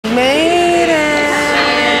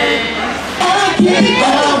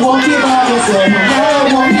I'm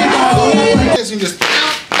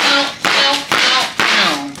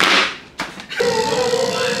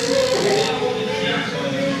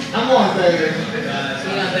going third.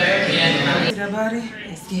 That body?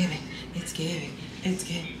 It's giving. It's giving. It's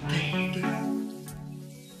giving.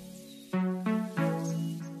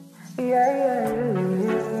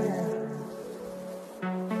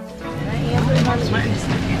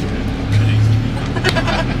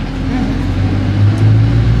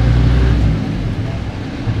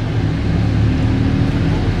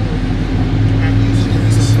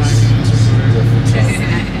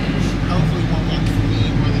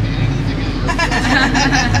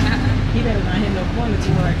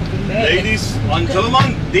 Ladies and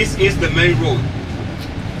gentlemen, this is the main road.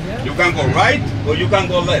 You can go right or you can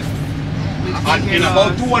go left. And in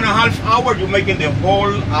about 2.5 hours, you're making the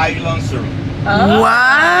whole island circle. Oh.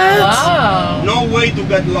 What? Wow. No way to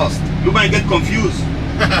get lost. You might get confused.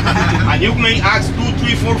 And you may ask 2,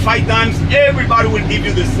 3, 4, 5 times. Everybody will give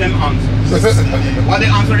you the same answer. What the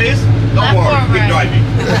answer is? Don't worry, keep driving.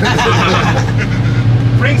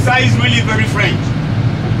 French side is really very French.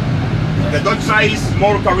 The Dutch side is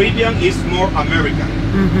more Caribbean, is more American.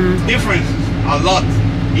 Differences, a lot.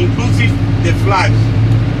 Inclusive the flags.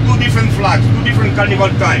 2 different flags, 2 different carnival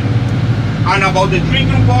time. And about the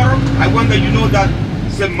drinking water, I want that you know that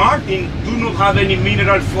Sint Maarten do not have any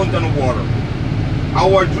mineral fountain of water.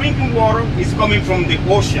 Our drinking water is coming from the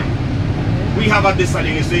ocean. We have a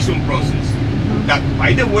desalinization process that,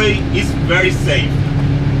 by the way, is very safe.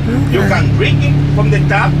 You can drink it from the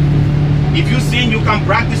tap. If you sing, you can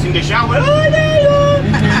practice in the shower.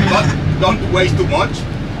 But don't waste too much,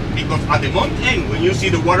 because at the mountain, when you see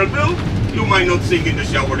the water bill, you might not sing in the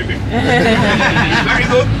shower again. It's very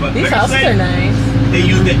good, but These very houses safe. are nice. They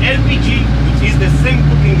use the LPG, which is the same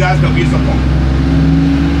cooking gas that we use at home.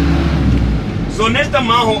 Sonesta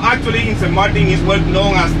actually in Sint Maarten is well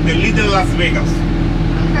known as the Little Las Vegas.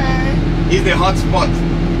 Okay. It's the hot spot.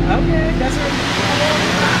 Okay, that's what.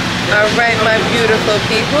 Alright, my beautiful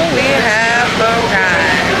people, we have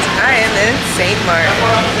arrived. I am in St. Maarten.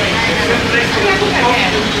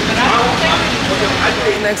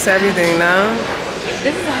 Next to everything now.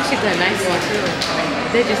 This is actually a nice one too.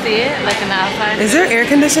 Did you see it? Like in the outside? Is there air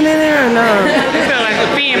conditioning in there or no? It feel like a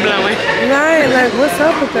fan blowing. Right, like what's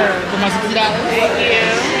up with that? Thank you.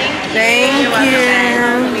 Thank you.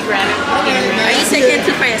 Let me grab it. Are you taking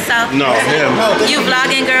two for yourself? No, him. You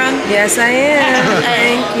vlogging, girl? Yes, I am.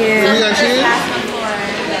 Thank you.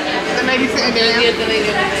 The lady sitting there.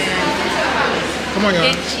 Come on,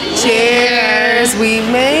 y'all. Cheers. We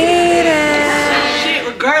made it. Shit,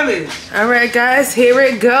 regardless. All right, guys. Here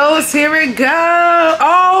it goes. Here it goes.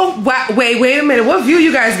 Oh, wait a minute. What view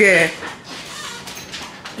you guys get?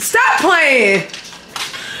 Stop playing.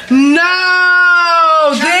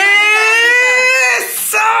 No, this.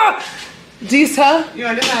 Do you tell? You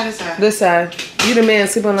on this side, this side? This side. You the man.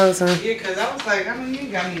 Sleep on the other side. Yeah, because I was like, I mean, you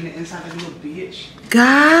got me in the inside of a little bitch.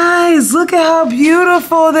 Guys, look at how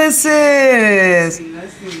beautiful this is.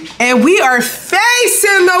 Let's see. And we are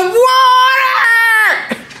facing the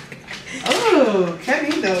water. Oh,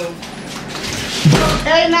 Kenny though.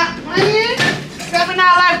 Okay, not playing. 7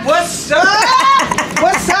 out like, what's up?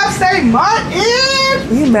 What's up, St. Maarten?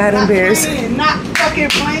 You mad and embarrassed. Not fucking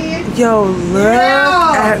playing. Yo, look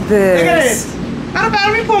at this. Look at this. How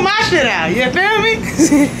about we pull my shit out? You feel me?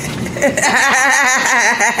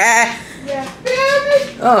 You feel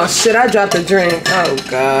me? Oh shit, I dropped a drink. Oh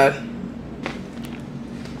god.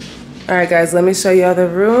 Alright guys, let me show y'all the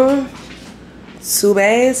room. 2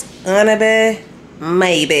 beds, one bed,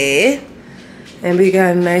 maybe. And we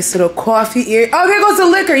got a nice little coffee area. Oh, there goes the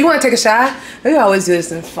liquor. You want to take a shot? We always do this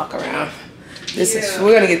and fuck around. This is,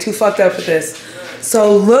 we're gonna get too fucked up with this.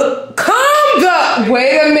 So look,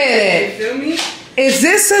 wait a minute. You feel me? Is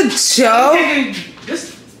this a joke?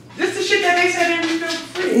 This the shit that they said they refill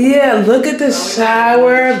for free. Yeah, look at the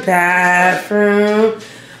shower, bathroom,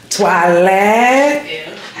 toilet.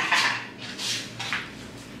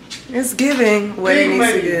 It's giving what it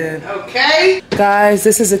needs to give. Okay. Guys,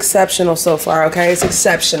 this is exceptional so far, okay? It's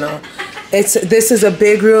exceptional. This is a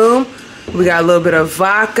big room. We got a little bit of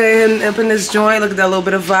vodka up in this joint. Look at that little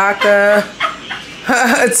bit of vodka.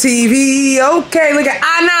 TV. Okay, look at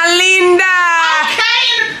Ana Linda.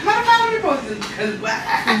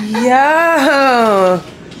 Yo.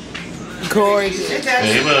 Gorgeous.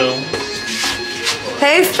 Hey, bro.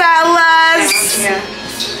 Hey, fellas. Yeah.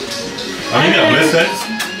 Oh, you got bliss sex?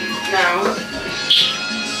 No.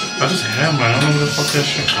 I just had mine. I don't know what the fuck that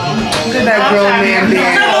shit. Look at that grown man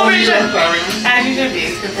being. As you should be.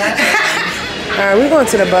 Alright, we're going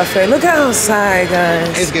to the buffet. Look outside,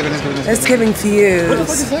 guys. It's giving. It's giving views. What the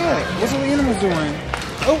fuck is that? What's all the animals doing?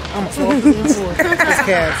 Oh, I'm a floor. It's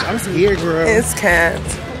cats. I'm scared, girl. It's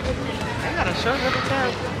cats. I got a shirt every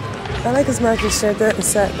time. I like his matching shirt.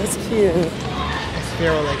 That's cute. It's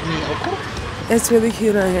Pharaoh like me. Okay. It's really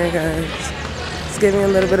cute on here, guys. It's giving a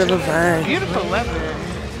little bit of a vibe. Beautiful leather.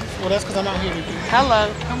 Well, that's because I'm out here. Hello.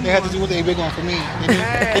 They had to do what they big on for me.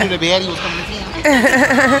 They knew the baddie was coming to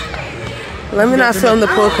town. Let me not film the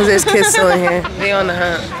pool because there's kids still in here. They on the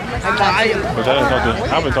hunt. But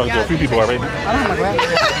I've been talking to a few people already.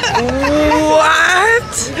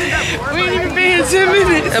 What? We ain't even been here 10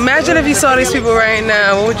 minutes. Imagine if you saw these people right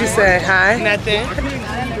now. What would you say? Hi? Nothing.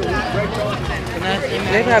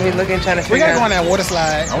 They probably looking, trying to We figure gotta go on out. that water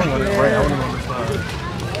slide. I want to go to the break. I want to go to the slide.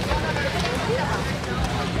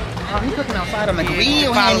 Oh, you cooking outside on the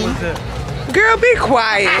grill, honey. Girl, be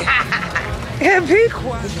quiet. Yeah, be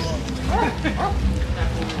quiet.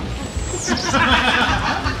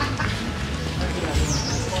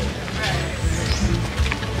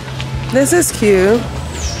 This is cute.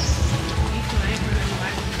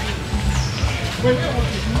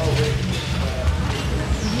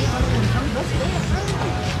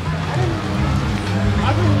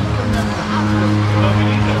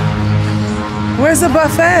 Where's the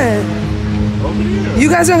buffet? You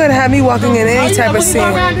guys are gonna have me walking in any type of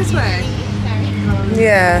scene. This way.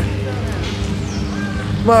 Yeah.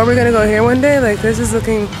 Well, are we gonna go here one day? Like, this is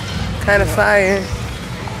looking kind of fire.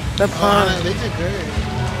 The pond. They did good.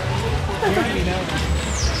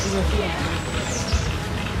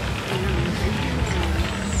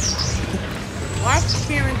 Watch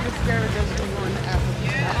Karen Fitzgerald doesn't go on the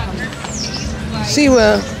Africa. She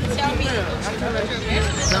will.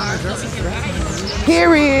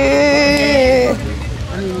 Period.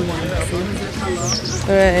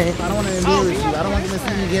 Right. I don't want to embarrass you. I don't want them to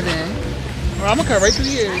see me get in. Well, I'm gonna cut right through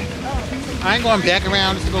here. I ain't going back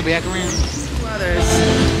around just to go back around.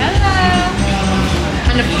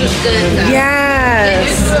 Yes.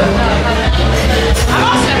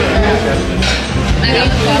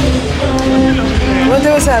 What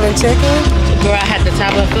they was having, chicken? Girl, I had the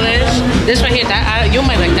table flesh. This right here, you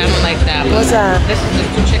might like that one like that. What's that? This is the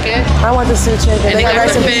stew chicken. I want the stew chicken. And they got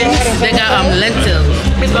rice and fish. beans? They got lentils.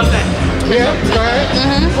 Yeah, go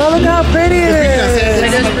ahead. Oh, look how pretty it is.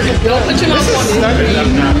 Don't put your mouth on it.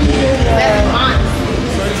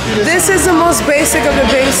 This is the most basic of the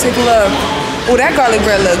basic look. Oh, that garlic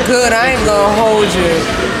bread look good. I ain't gonna hold you.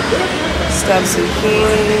 Stuffed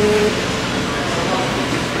zucchini.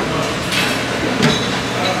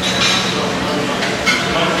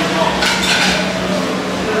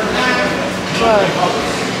 Look.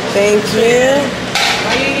 Thank you.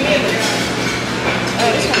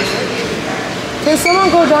 Can someone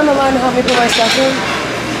go down the line and help me put my stuff in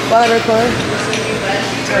while I record?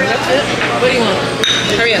 What do you want?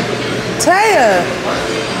 Hurry up. Taya!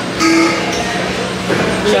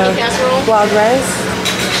 Chicken casserole. Wild rice.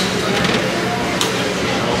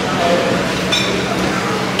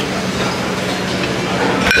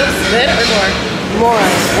 That or more? More.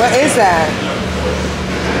 What is that?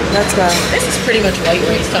 Let's go. This is pretty much white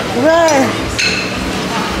rice. Right.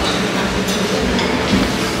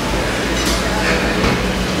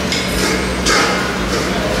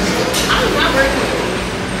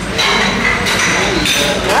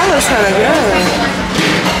 That looks kind of good.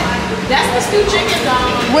 That's the stew chicken,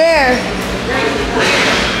 dog. Where?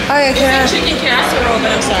 Oh yeah, can I? Chicken casserole,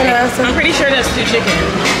 but I'm sorry. Can I have some? I'm pretty sure that's stew chicken.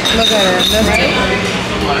 Look at it. That's Right?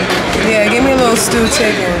 Yeah, give me a little stewed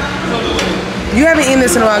chicken. You haven't eaten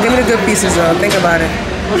this in a while. Give me the good pieces though. Think about it.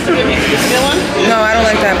 What's the good one? No, I don't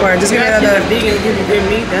like that part. Just give me another. Vegan give you good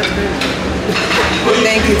meat, that's good.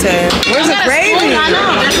 Thank you, Ted. Where's the gravy? I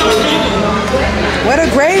know. There's no spoon. What a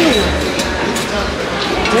gravy.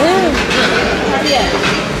 Yeah.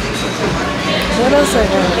 What else I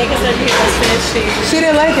got? Make us a fish. She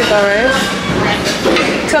didn't like it though, right?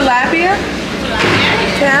 Tilapia?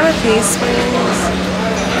 Can I have a piece, please?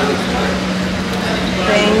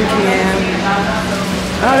 Thank you.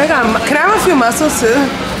 Oh, they got. Can I have a few mussels too?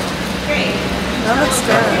 That looks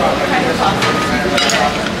good.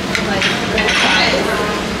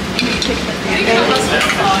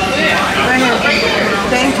 Right here.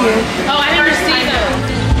 Thank you. Oh, I never seen them.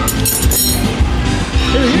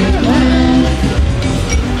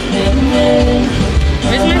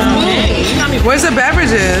 Where's my spoon? Where's the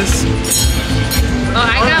beverages? Oh,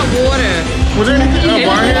 I got water. Was there anything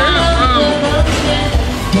bar here?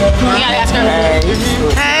 You gotta ask her.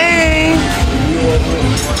 Hey!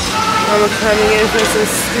 I'm coming in for some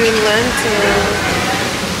stewed lentils.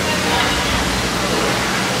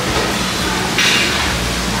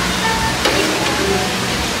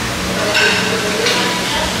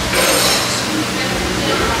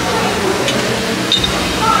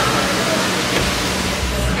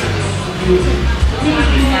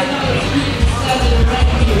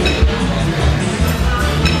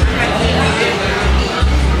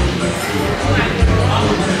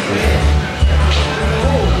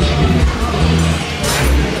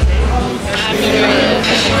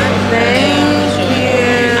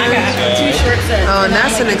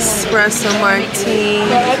 some martini.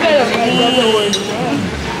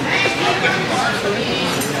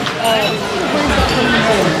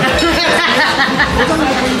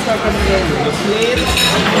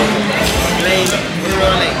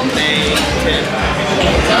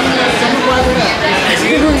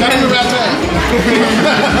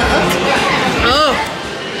 Oh.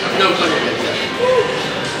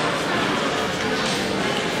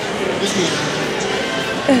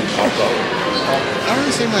 I don't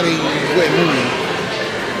see somebody wet movie.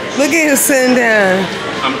 Look at him sitting down.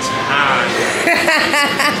 I'm tired.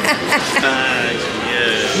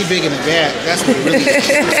 Yeah. He big in the back. That's what it really is.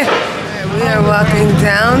 We are walking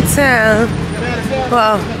downtown.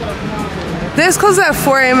 Well, this closes at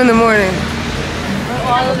 4 a.m. in the morning.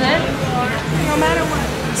 All of it? No matter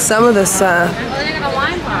what. Some of the stuff. Oh, they got a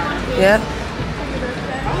wine bar. Yep.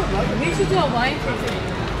 We should do a wine tasting.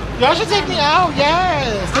 Y'all should take me out.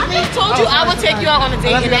 Yes. I told you I would take you out on a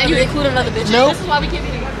date, and now you include another bitch. Nope. This is why we can't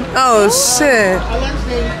be together. Oh, shit.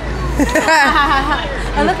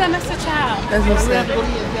 And look at Mr. Child. That's what's up.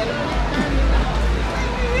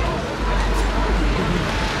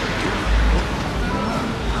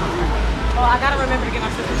 Oh, I gotta remember to get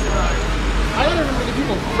my sister cigar. I don't remember the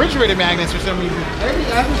people refrigerator magnets for some reason. I think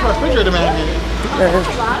it's refrigerator magnet.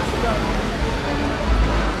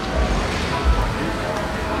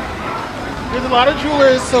 There's a lot of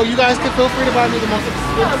jewelers, so you guys can feel free to buy me the most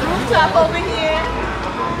expensive. Rooftop over here.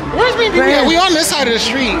 Where's me? Right. We on this side of the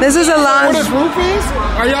street. This is a Where lawn. this roof is?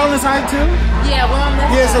 Are y'all on the side too? Yeah, we're on this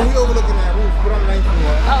Yeah, so side. we overlooking that roof. We're on the 19th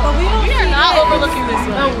floor. But we are not overlooking this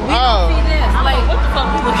one. No, we don't see this. Like, what the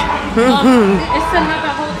fuck we looking at? It's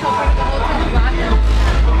another hotel, the hotel block.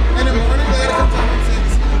 In the morning, they gotta come to me and say,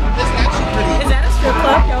 it's actually pretty. Is that a strip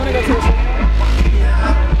club? Y'all wanna go to a strip club?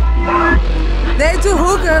 They do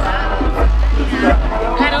hookah.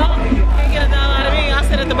 I don't. Can't get $1 out of me. I'll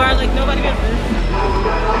sit at the bar like nobody gets this.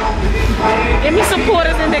 Give me some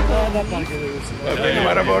quarters in there. Girl,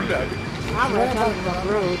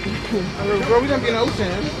 we gonna be in the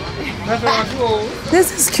ocean. That's where our school.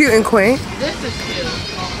 This is cute and quaint. This is cute.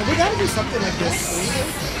 We gotta do something like this.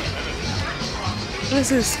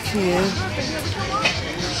 This is cute.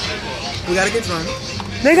 We gotta get drunk.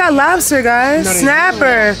 They got lobster, guys. No, they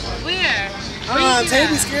Snapper. Where?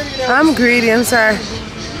 Tammy's scared of that. I'm greedy. I'm sorry.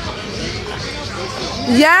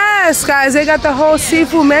 Yes, guys. They got the whole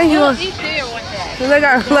seafood menu. We'll eat there one day. They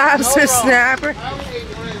got lobster, snapper.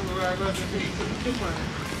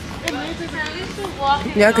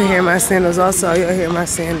 Y'all can hear my sandals also. Y'all hear my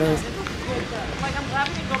sandals. Like, I'm glad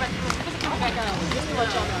we didn't go back to the back out. Just to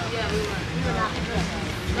let y'all know. Yeah, we were not.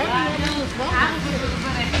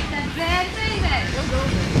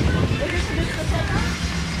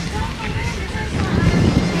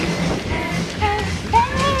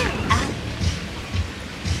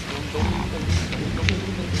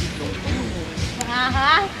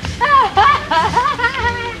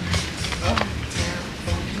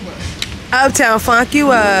 Uptown funk you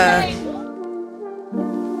up.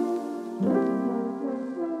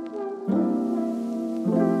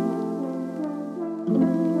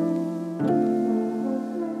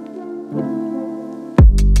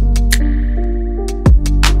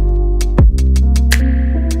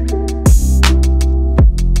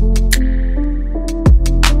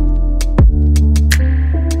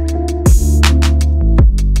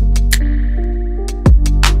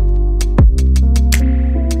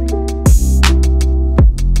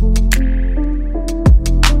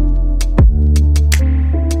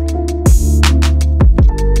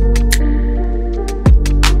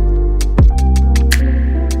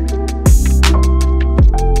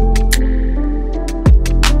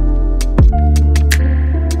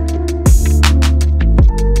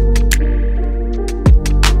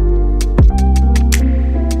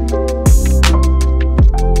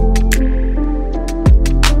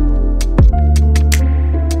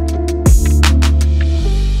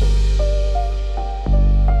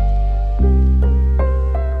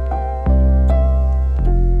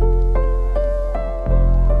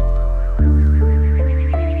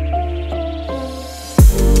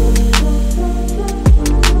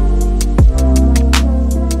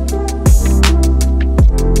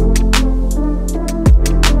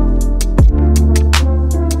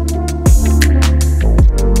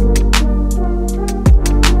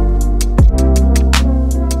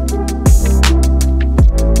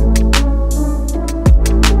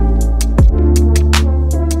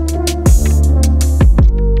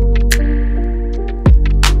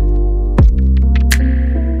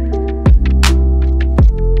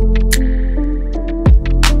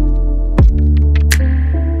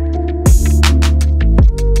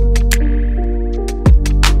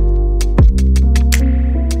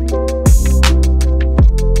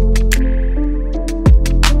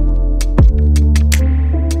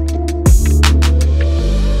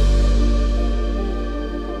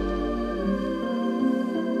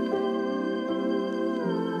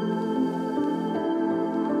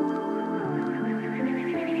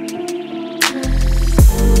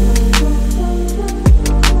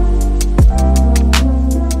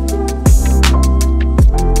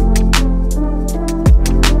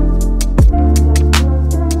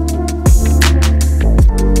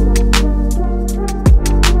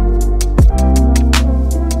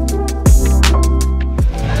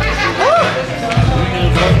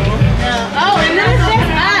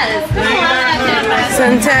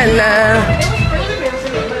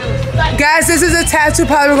 Guys, this is a tattoo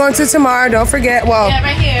parlor we're going to tomorrow. Don't forget. Well, Yeah,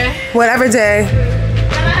 right here. whatever day.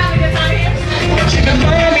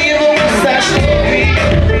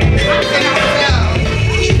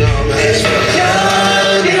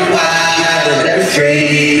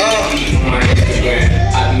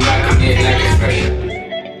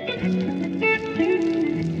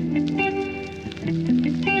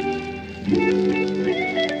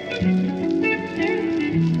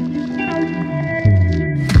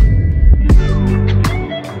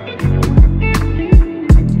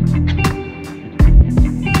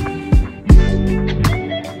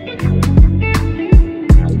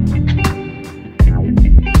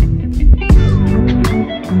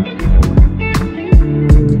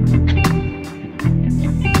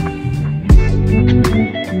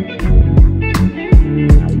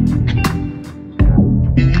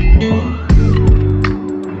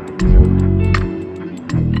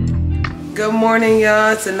 Good morning,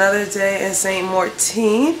 y'all. It's another day in St.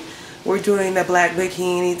 Maarten. We're doing the black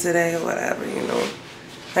bikini today or whatever, you know.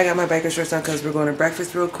 I got my biker shorts on because we're going to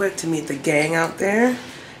breakfast real quick to meet the gang out there.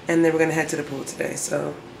 And then we're going to head to the pool today.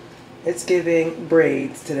 So it's giving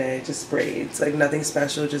braids today. Just braids. Like nothing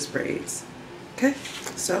special, just braids. Okay,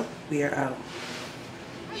 so we are out.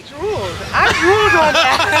 I drooled on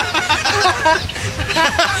that.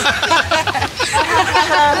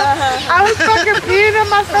 I was fucking peeing on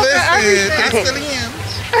myself and everything. I still am.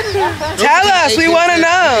 Tell us, we want to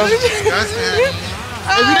know. If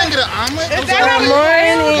you didn't get an omelet, Good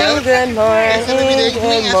morning, good morning,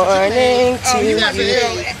 good morning to you. the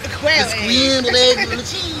scrambled eggs and the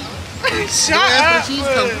cheese. Shut up.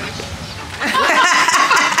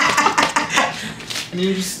 And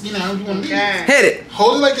you just, you know, you want to Hit it.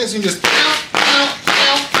 hold it like this and just pow, pow,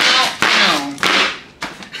 pow, pow, pow.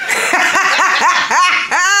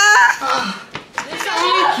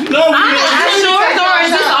 No, we didn't. Yours or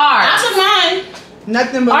is this ours? I took mine.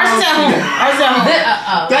 Nothing but Ours is at home. Ours is at home.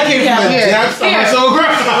 That came from the depths of my soul.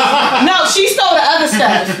 No, she stole the other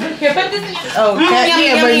stuff. Here, put this in your... oh,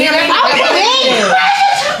 yeah, but you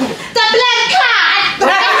The black cat.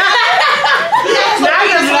 now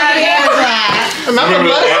you're black and Not the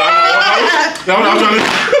blood. No, I'm trying to.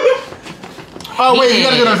 Oh, wait, you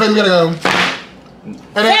gotta go down, friend. You gotta go.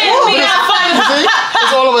 And then, We got fun. see?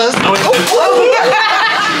 It's all of us.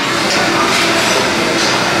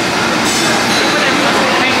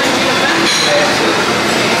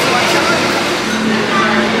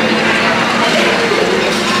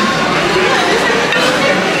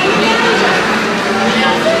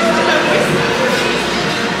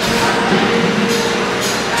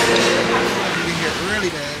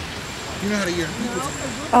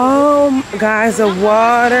 Oh, guys, the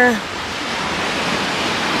water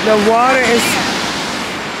is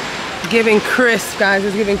giving crisp, guys.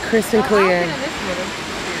 It's giving crisp and clear.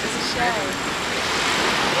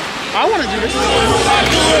 I want to do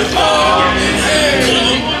this.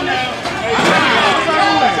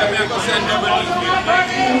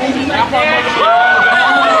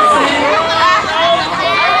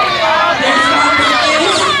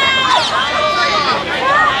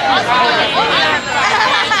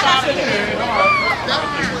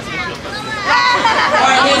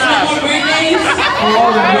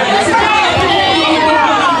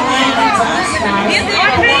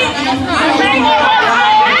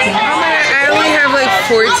 I only have like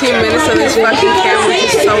 14 minutes on this fucking camera, which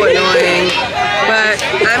is so annoying. But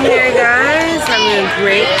I'm here, guys. Having a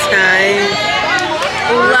great time.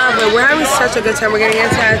 Love it. We're having such a good time. We're getting a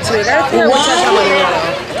tattoo. I gotta figure out what tattoo I'm gonna get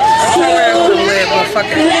though. I'm trying to have to live, but fuck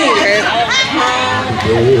it. Okay?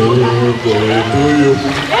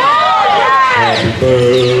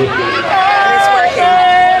 It's working.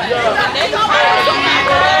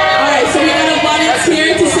 Alright, so we got a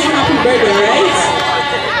volunteer to say happy birthday, right?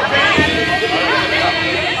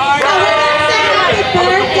 Happy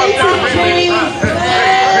birthday to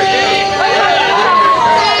James.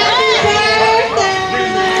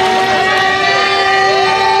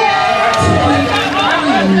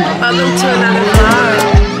 Welcome to another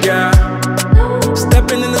vlog. Yeah,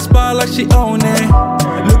 stepping in the spot like she own it.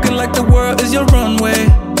 Looking like the world is your runway.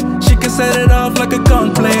 She can set it off like a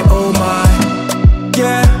gunplay. Oh my,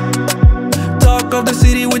 yeah. Talk of the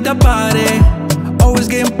city with that body. Always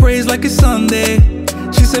getting praised like it's Sunday.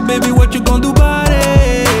 She said, baby, what you gonna do about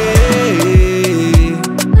it?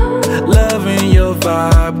 Loving your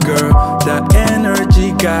vibe, girl. That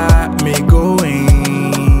energy got me going.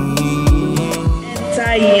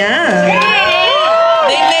 Diane.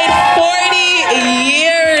 They made 40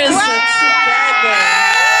 years together.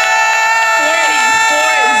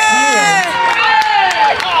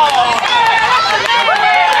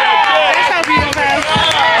 40.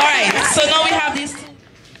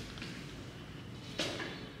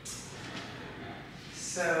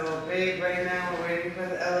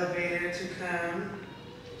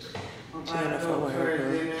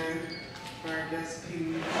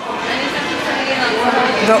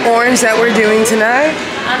 The orange that we're doing tonight.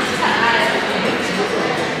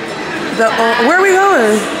 Where are we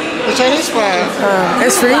going? The Chinese spot.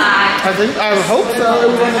 It's free? I hope so. It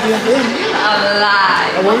was on the damn thing.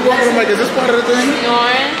 And when we walk, I'm like, is this part of the thing?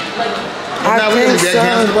 I think so.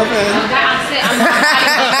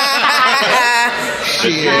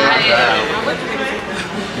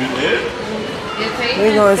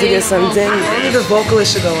 We're going to get some dinner. Maybe the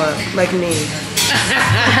vocalist should go up, like me.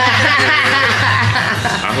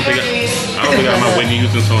 I hope they got my Whitney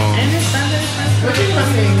Houston song.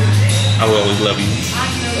 I will always love you.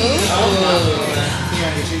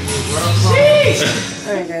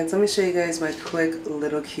 Alright guys, let me show you guys my quick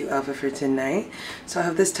little cute outfit for tonight. So I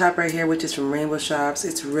have this top right here, which is from Rainbow Shops.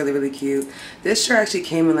 It's really, really cute. This shirt actually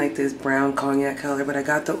came in like this brown cognac color, but I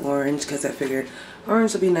got the orange because I figured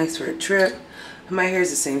orange would be nice for a trip. My hair is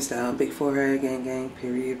the same style, big forehead, gang gang,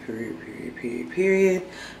 period, period, period, period, period.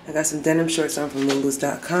 I got some denim shorts on from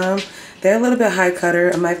lulus.com. They're a little bit high cutter,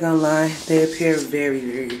 I'm not gonna lie. They appear very,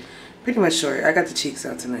 very, pretty much short. I got the cheeks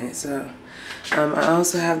out tonight, so. I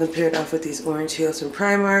also have them paired off with these orange heels from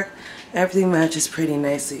Primark. Everything matches pretty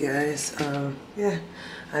nicely, guys. Yeah,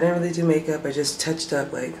 I didn't really do makeup. I just touched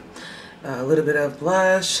up like a little bit of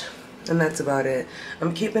blush, and that's about it.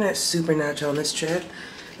 I'm keeping it super natural on this trip.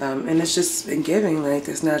 And it's just been giving like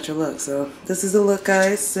this natural look. So this is the look,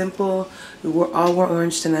 guys. Simple. We all wore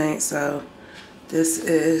orange tonight, so this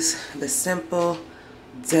is the simple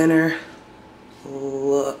dinner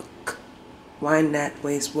look. Wind that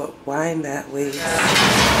waist, what? Wind that waist.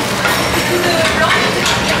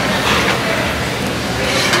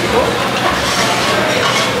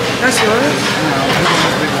 That's yours?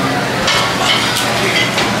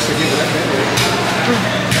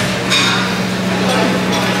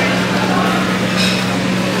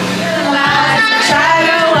 Try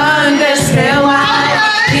to understand why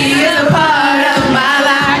he is a part of my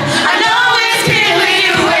life. I know it's killing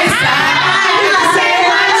you inside. You say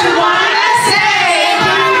what you wanna say.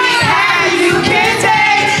 You can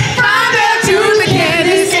take from the truth, the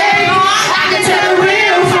candy say. I can tell the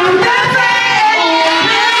real from the fake.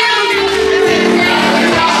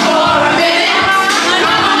 Talk for a minute.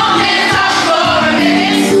 Talk for a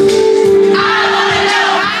minute. I wanna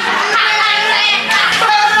know.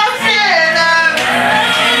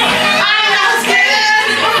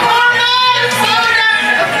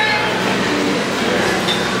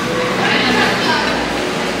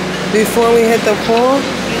 Before we hit the pool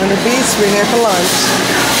and the beach, we're here for lunch.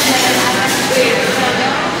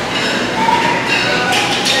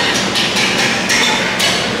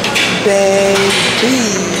 Baby.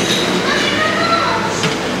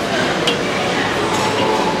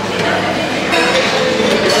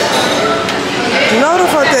 No, the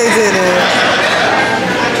fuck they didn't.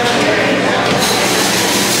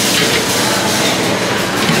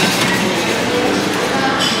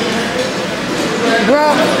 Bro.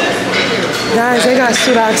 Guys, they got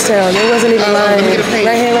suit oxtail. They wasn't even lying.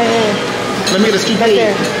 Right here, right here. Let me get a street right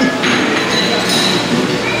there.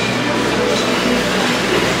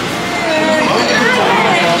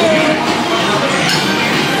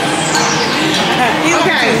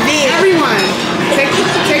 Okay, everyone, take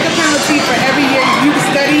a penalty for every year you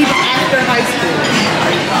studied after high school.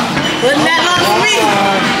 Wasn't that long for me?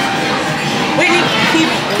 Whitney,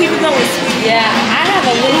 keep it going, sweetie. Yeah, I have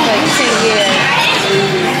at least like 10 years.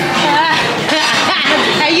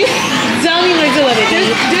 Hey, you don't even do it. Just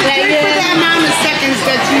put that amount of seconds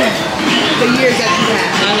that the years that you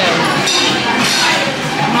have. I know.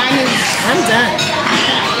 Mine is, I'm done.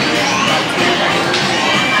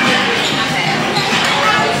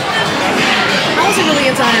 I wasn't really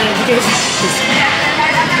into higher education.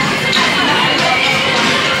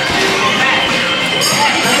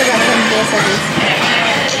 I forgot 10 more seconds.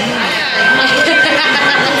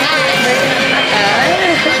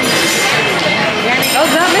 Oh,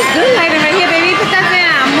 God, it's good lighting right here, baby. Put that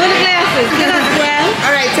down. Move the glasses. Get up, well.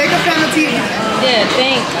 all right, take a penalty. Yeah,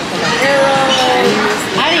 thanks.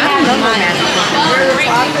 I didn't have no money.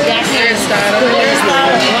 That's hairstyle.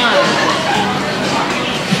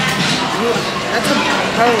 That's a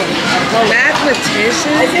poem.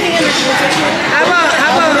 Mathematician? Is it a mathematician? How about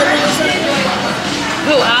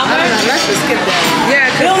Who, I Albert? don't know, let's just skip that. yeah,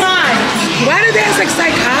 Bill Nye. why did they ask like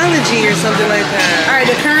psychology or something like that? All right,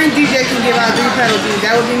 the current DJ can give out 3 penalties.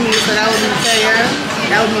 That would be me, so that would be Taya,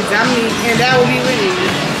 that would be Dominique, and that would be Whitney.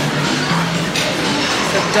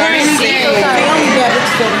 So Currency. The only bad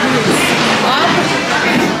bitch that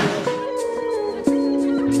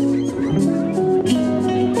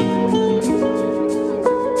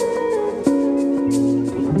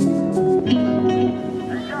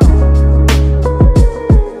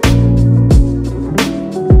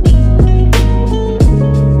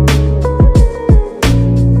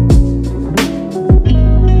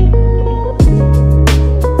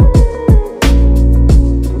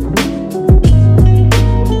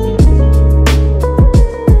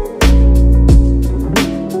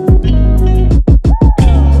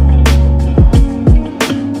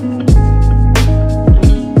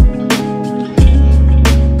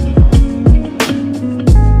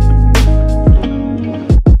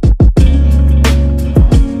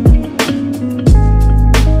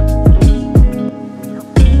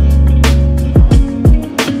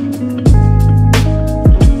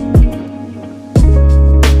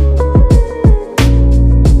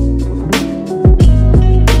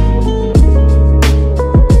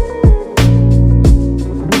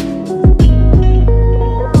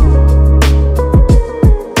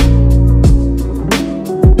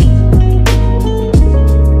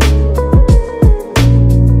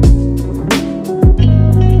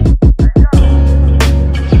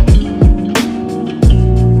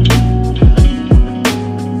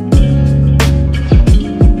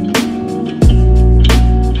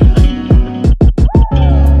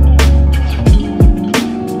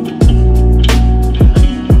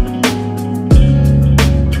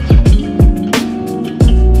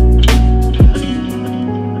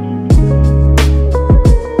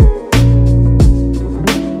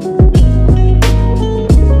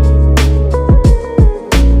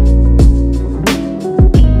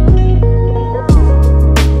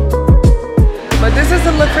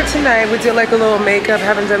We did like a little makeup.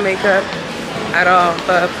 Haven't done makeup at all,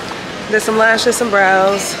 but did some lashes, some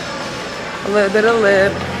brows, a little bit of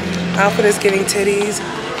lip. Outfit is giving titties,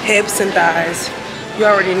 hips, and thighs. You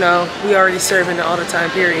already know. We already serving it all the time,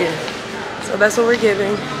 period. So that's what we're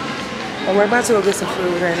giving. And we're about to go get some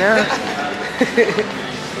food right now.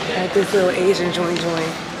 At this little Asian joint.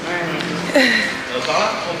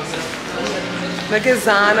 Look at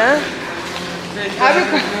Zana.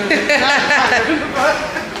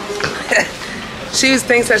 She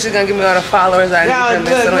thinks that she's gonna give me all the followers. Look,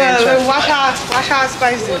 watch how I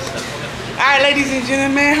spice this. All right, ladies and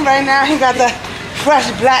gentlemen, right now he got the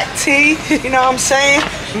fresh black tea. You know what I'm saying?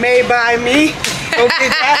 Made by me. Go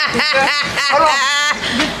get that. Hold on.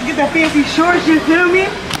 Get the fancy shorts. You feel me?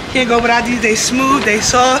 Can't go without these. They smooth. They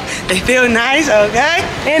soft. They feel nice. Okay.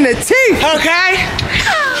 And the tea. Okay.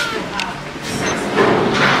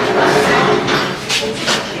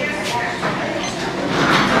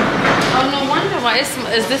 Oh, no wonder why. Is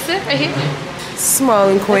this it right here? Small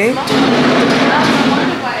and quaint.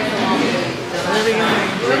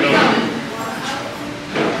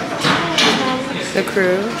 The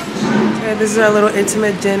crew. Okay, this is our little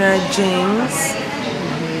intimate dinner at James.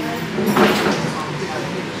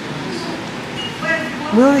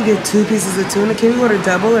 We only get 2 pieces of tuna. Can we order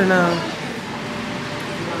double or no?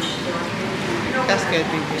 That's good,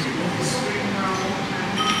 people.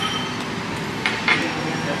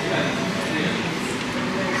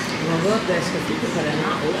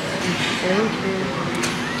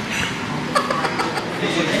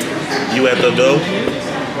 You at the door?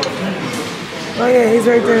 Oh yeah, he's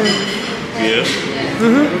right there. Yeah.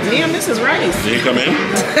 Damn, this is rice. Did you come in?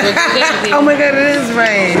 Oh my god, it is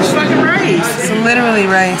rice. It's fucking rice. It's literally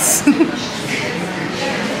rice.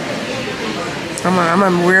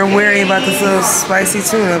 I'm real wary about this little spicy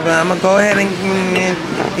tuna, but I'm gonna go ahead and,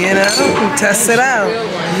 you know, test it out.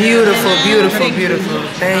 Beautiful, beautiful, beautiful.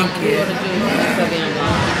 Thank you.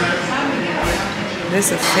 This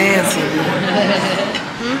is fancy.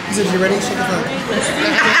 He said, you ready? Shake the phone.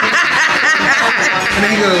 And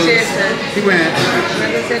then he goes, he went.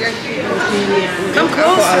 Come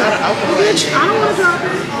closer. Bitch, I don't want to drop it.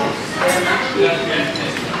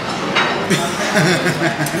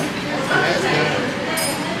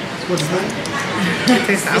 What's that?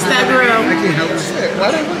 It's that girl. I can't help it. Why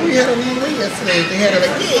didn't we had a long way yesterday? They had it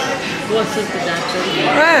like, yeah. What's with the doctor?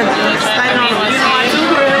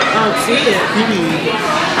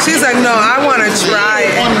 She's like, no, I want to try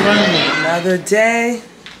it. Another day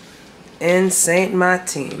in Sint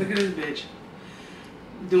Maarten. Look at this bitch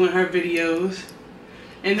doing her videos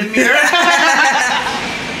in the mirror.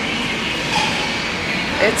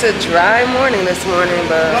 It's a dry morning this morning,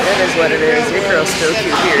 but it is what it is. Your girl's still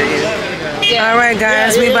cute, period. Yeah. All right,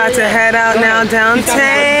 guys, we about to head out now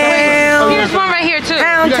downtown. Here's one right here too.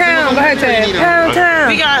 Downtown. Go ahead, Ted. Downtown.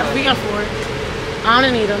 We got 4. I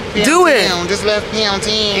don't need them. Do it. Just left pound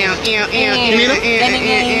 10.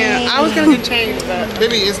 I was gonna get changed, but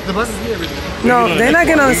Baby, the bus is here. No, they're not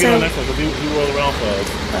getting on the same. You roll around for us.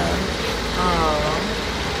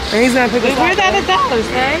 And he's gonna pick us up. Where's that $1,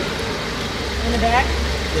 okay? In the back?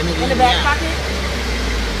 In the back pocket?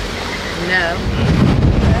 No.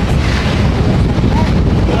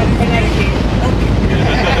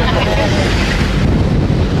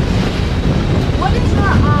 What is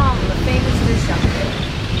your famous dish out there?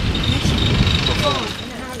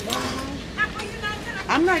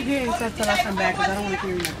 I'm not getting stuff till I come back because I don't want to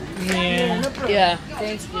hear nothing. Yeah.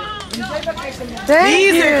 Thank you.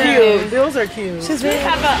 These are cute. Those are cute. She's We really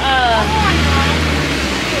have a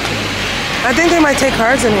I think they might take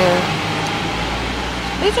cards in here.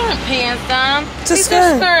 these aren't pants, Dom. It's a These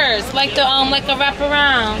skirt. are skirts, like the like a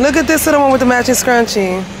wraparound. Look at this little one with the matching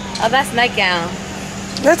scrunchie. Oh, that's nightgown.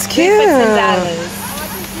 That's These cute. for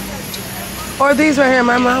 $10. Or these right here.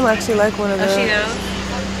 My mom actually like one of Oh, those. she knows.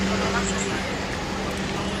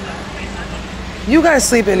 You guys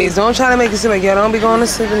sleep in these. Don't try to make it seem like y'all don't be going to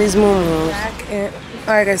sleep in these moons.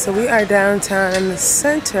 Alright guys, so we are downtown in the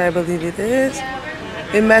center, I believe it is.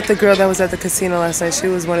 We met the girl that was at the casino last night. She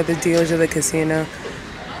was one of the dealers of the casino.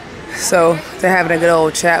 So they're having a good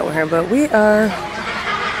old chat with her. But we are,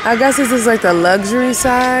 I guess this is like the luxury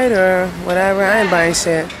side or whatever. I ain't buying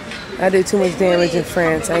shit. I did too much damage in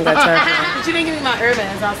France. I ain't got time for that. But you didn't give me my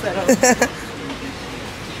Urbans. I'll set up.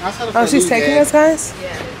 Oh, she's taking us, guys?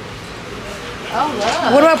 Yeah. Oh,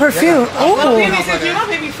 love. What about perfume? Well, Oh, Baby said you don't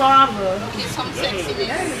pay me $5.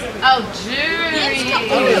 Oh, jewelry.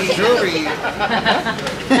 Jewelry.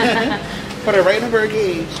 Put it right in the bird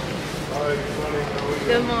cage.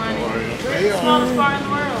 Good morning. There you are. Smallest bar in the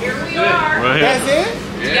world. Here we are. Right here. That's it?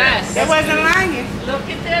 Yes. That wasn't lying. Honey. Look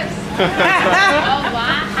at this. Oh,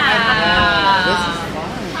 wow.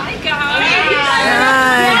 Hi, guys.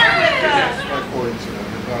 It's by coincidence.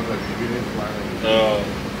 It's not like you didn't plan it.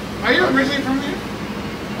 Are you originally from here?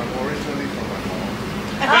 I'm originally from my mom.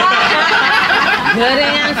 Good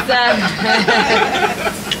answer.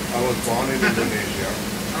 I was born in Indonesia.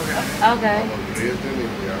 Okay. I was raised in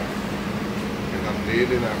India. And I'm laid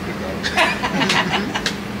in Africa.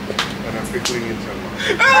 And I'm pickling in Sint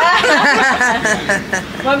Maarten.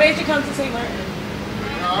 What made you come to St. Maarten?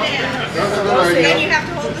 That's a good idea. And you have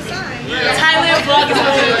to hold the sign. Thailand vlog is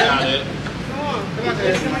over.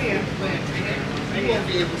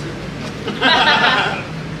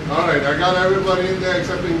 Alright, I got everybody in there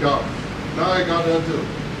excepting Doc. Now I got them too.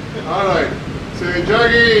 Alright. Say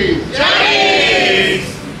Juggies!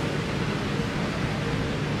 Juggies!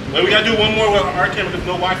 Well, we gotta do one more with our camera because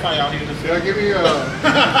no Wi-Fi out here. Yeah, give me a...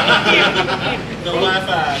 No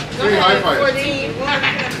Wi-Fi. 3 high fives. 14. We're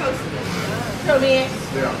gonna post it. Come in.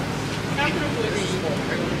 Yeah.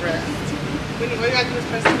 What you gotta do is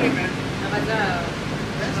press the camera.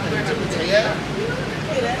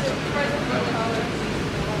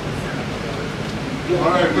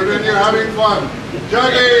 Alright, pretend you're having fun.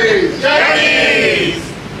 Juggies! Juggies!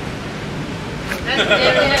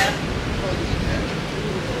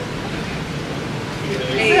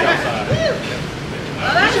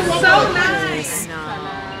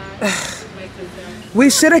 We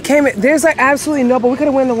should have came. There's like absolutely no, but we could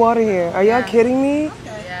have went in the water here. Are y'all kidding me?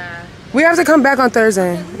 Yeah. We have to come back on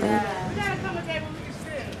Thursday.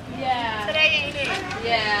 Yeah. Today ain't it?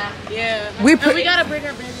 Yeah. Yeah. We gotta bring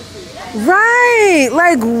our baby food. Right.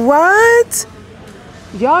 Like what?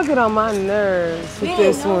 Y'all get on my nerves with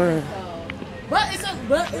this one.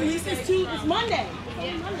 But at least it's Monday.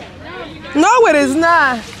 No, it is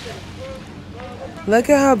not. Look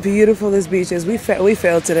at how beautiful this beach is. We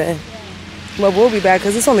failed today. But we'll be back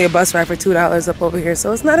because it's only a bus ride for $2 up over here.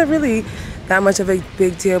 So it's not really that much of a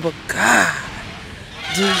big deal. But God.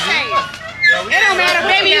 It don't matter,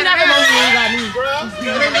 baby. You never know when you got me.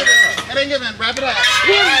 It ain't giving. Wrap it up.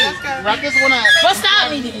 Wrap this one up. What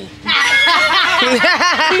stop me then?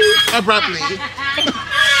 Abruptly.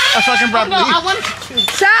 Fucking abruptly. No, I want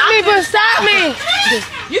Stop me, but stop me.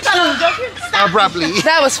 You thought I was joking? Stop. Abruptly.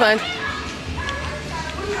 That was fun.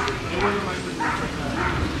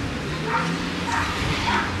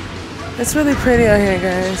 It's really pretty out here,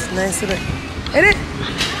 guys. Nice little. Is it?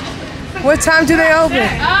 What time do they open?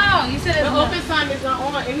 Oh, you said the open time is not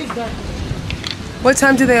on and it's done. What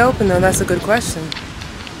time do they open, though? That's a good question.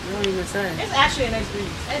 I don't even say. It's actually a nice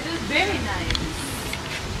breeze. It's just very nice.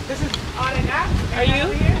 This is all I got. Are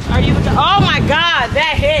you with the, oh my God,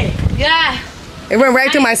 that hit. Yeah. It went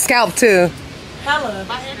right through my scalp, too. Hella.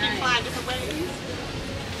 My hair can fly different ways.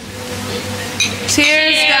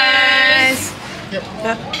 Cheers, guys. Yep.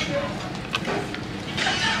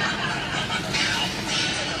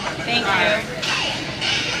 Thank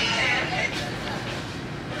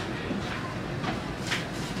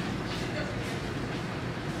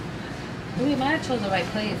you. We might have chose the right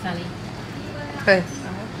place, honey. Hey.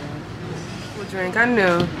 We'll drink. I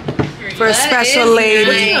knew. For a special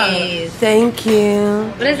lady. Nice. Thank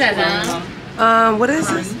you. What is that, John? What is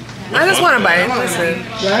this? I just want to buy it. Listen.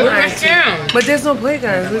 But there's no play,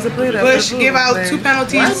 guys. There's a play there. Bush, give out 2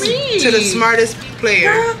 penalties to the smartest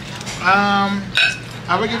player.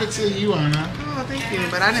 I would give it to you, Anna. Oh, thank you.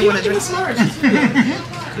 But I didn't want to drink.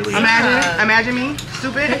 Imagine me,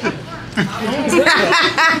 stupid.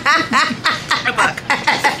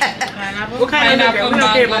 What kind of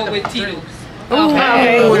liquor? With Tito's.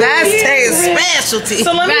 Oh, that's Tay's specialty.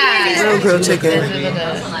 So let me Real grilled chicken.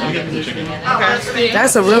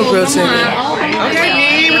 That's a real grilled chicken.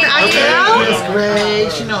 Okay, with the That's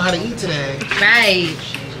great. She know how to eat today. Right.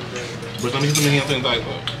 But let me get some hands in like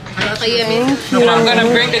I'm gonna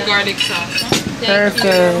bring the garlic sauce.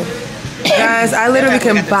 Perfect. Guys, I literally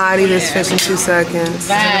can body this fish in 2 seconds.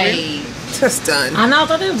 Right. Just done. I know, I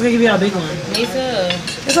thought they was gonna give you a big one. Me too.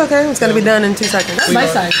 It's okay. It's gonna be done in 2 seconds. That's my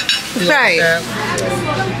size. Right.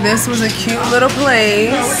 This was a cute little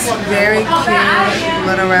place. Very cute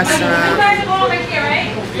little restaurant.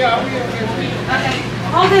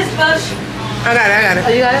 Hold this, Bush. I got it. Oh,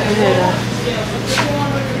 you got it? Okay.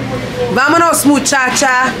 Vámonos,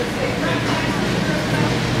 muchacha.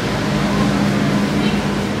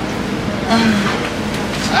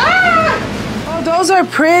 Oh, those are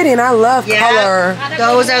pretty, and I love color.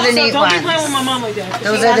 Those are the neat Don't ones. be playing with my mom like that.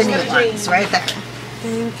 Those are the neat ones, right there.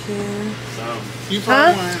 Thank you. You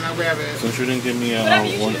probably one, I'll grab it. Since you didn't give me a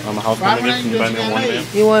house ornament, can you buy me a ornament?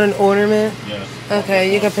 You want an ornament? Yes.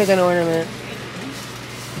 Okay, you can pick an ornament.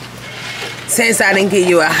 Since I didn't get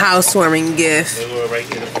you a housewarming gift.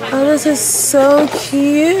 Oh, this is so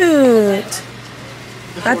cute.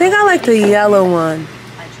 I think I like the yellow one.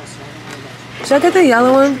 Should I get the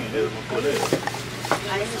yellow one?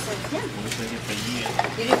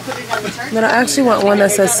 But I actually want one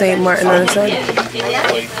that says St. Maarten on the side.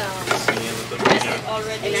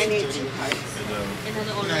 And I need 2 cards.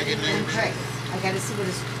 I gotta see what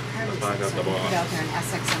his card is. So we put out there an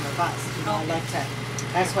SX on the bus. You know, I like to.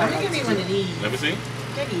 That's why I like to do it. Let me see.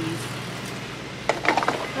 Goodies.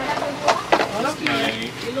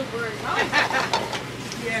 You look worried.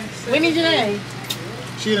 When is Janae?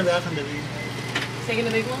 She in the bathroom, baby. Taking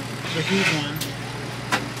the big one? The huge one.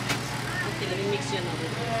 Okay, let me mix you another.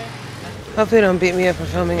 Hopefully they don't beat me up for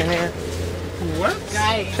filming in here. What?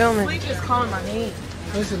 Guys, Filming. Sleep is calling my name.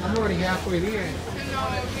 Listen, I'm already halfway there. I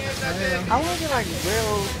want to get like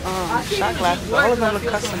real shot glasses, but all of them look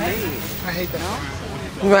custom made. I hate that.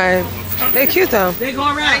 Right. They're cute though. They go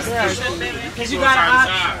around. Because you got an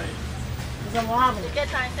option. It's a wobbly. They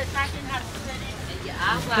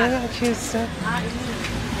got cute stuff.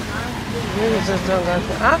 Really just don't got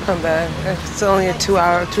that. I'll come back. It's only a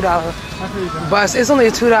 $2 bus. It's only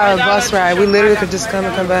a $2 bus ride. We literally could just come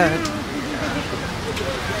and come back.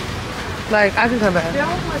 Like, I can come back.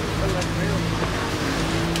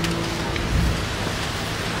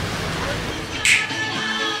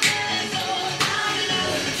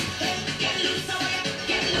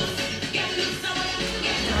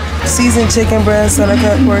 Seasoned chicken breast,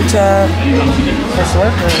 uncut pork chop. That's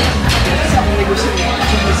working.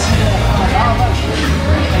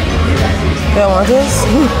 Y'all want this?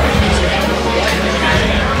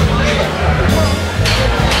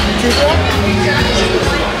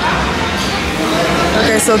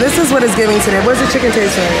 Okay, so this is what it's giving today. What's the chicken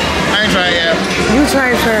taste like? I ain't tried yet. You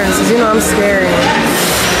try it first, because you know I'm scary.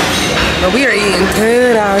 But we are eating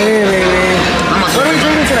good out here, baby. What are we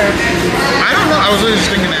drinking today? I don't know. I was really just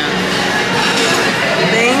thinking that.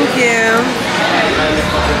 Thank you.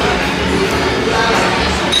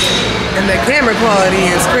 And the camera quality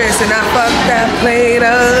is Chris, and I fucked that plate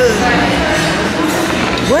up.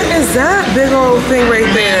 What is that big old thing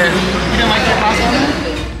right there? You didn't like your pasta?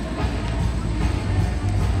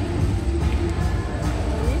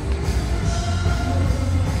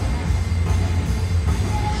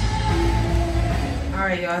 All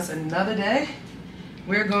right, y'all, it's another day.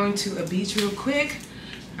 We're going to a beach real quick.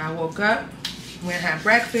 I woke up, went and had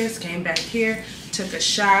breakfast, came back here, took a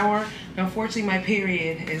shower. Unfortunately, my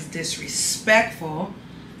period is disrespectful,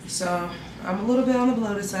 so I'm a little bit on the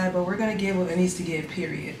bloated side, but we're gonna get what it needs to get,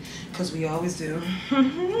 period, because we always do.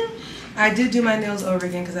 I did do my nails over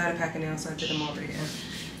again because I had a pack of nails, so I did them over again.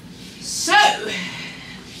 So,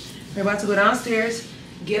 we're about to go downstairs,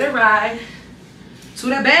 get a ride to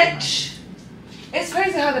the beach. It's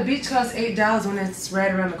crazy how the beach costs $8 when it's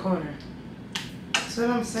right around the corner. That's what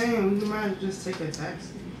I'm saying. We might just take a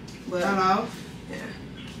taxi. But, Hello? Yeah.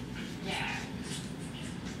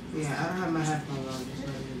 Yeah, I don't have my headphones on. Just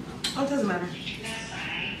let you know. Oh, it doesn't matter.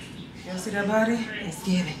 Y'all see that body? It's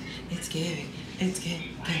giving. It's giving. It's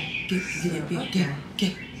giving.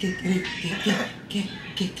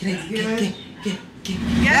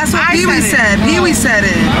 That's what Pee-wee said. Pee-wee said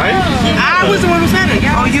it. I was the one who said it.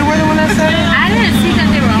 Oh, you were the one that said it? I didn't see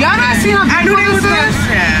that they were Y'all not see how I knew they beautiful was this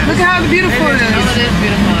is? good. Look at how beautiful it is. Oh, it is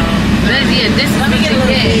beautiful. Yeah, this is what you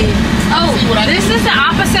get. Oh, this is the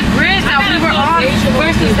opposite bridge that we were on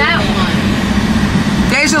versus that one.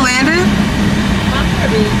 Deja landed?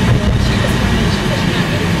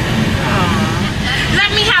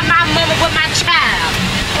 Let me have my moment with my child.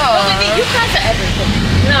 You got to everything.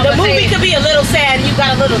 No, The movie could be a little sad and you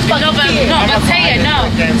got a little fucking kid. but Taya,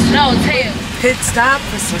 no, Taya. Pit stop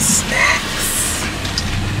for some snacks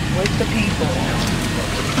with the people.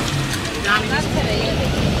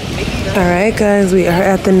 Alright guys, we are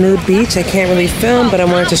at the nude beach. I can't really film, but I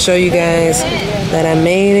wanted to show you guys that I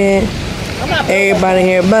made it. Everybody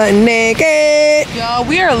here butt naked. Y'all,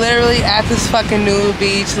 we are literally at this fucking nude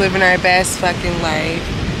beach living our best fucking life.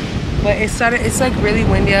 But it's like really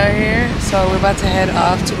windy out here, so we're about to head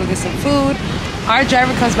off to go get some food. Our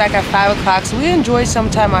driver comes back at 5 o'clock, so we enjoyed some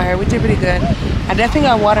time out here. We did pretty good. I definitely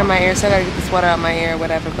got water in my ear, so I gotta get this water out of my ear or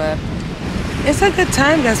whatever, but it's a good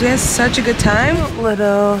time, guys. We had such a good time.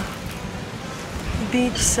 Little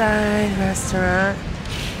beachside restaurant.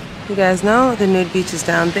 You guys know the nude beach is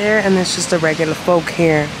down there, and there's just the regular folk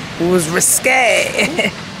here. It was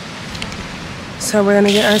risque. So we're gonna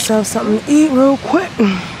get ourselves something to eat real quick.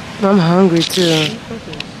 I'm hungry too.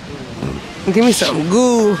 Give me something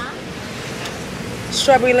good.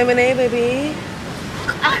 Strawberry lemonade, baby.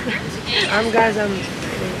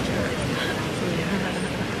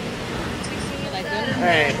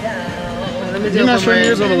 Alright. Let me do You're not it sure for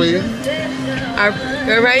yours all the way in.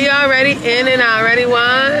 Ready, y'all? Ready? In and out. Ready? 1,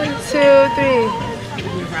 2, 3.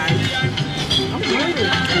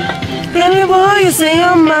 Baby boy, you say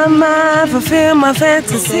on my mind, fulfill my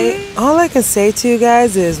fantasy. All I can say to you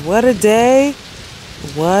guys is, what a day.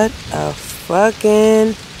 What a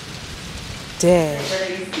fucking day.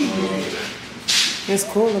 It's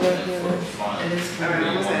cool about here.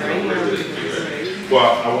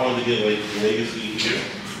 Well, I wanted to get like legacy here.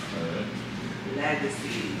 Legacy.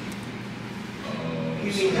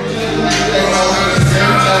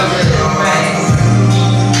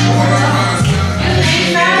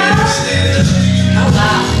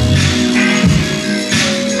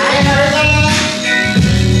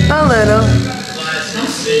 A little.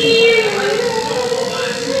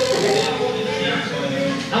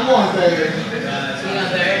 I'm on third.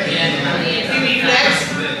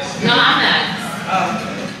 No, I'm not.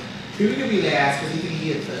 You can be last because you can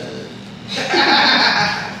get third.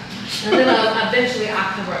 And then eventually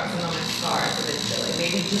October, so I'm gonna start eventually.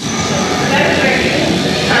 Maybe just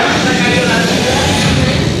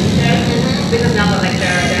because now that like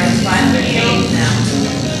they're fine, they're changed now.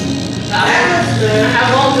 So I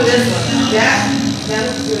won't do this one. Yeah,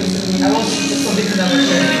 that's good. I won't do this one because I'm a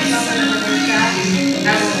kid. I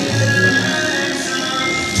won't do this one.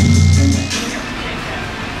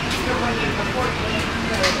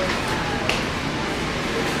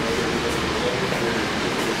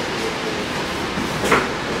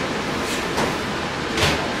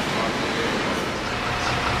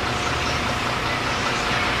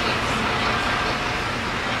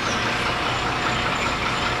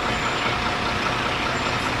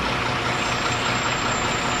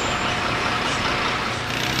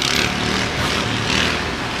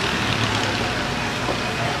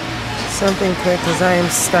 Something quick because I am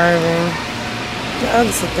starving. The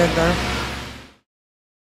Uggs look good though.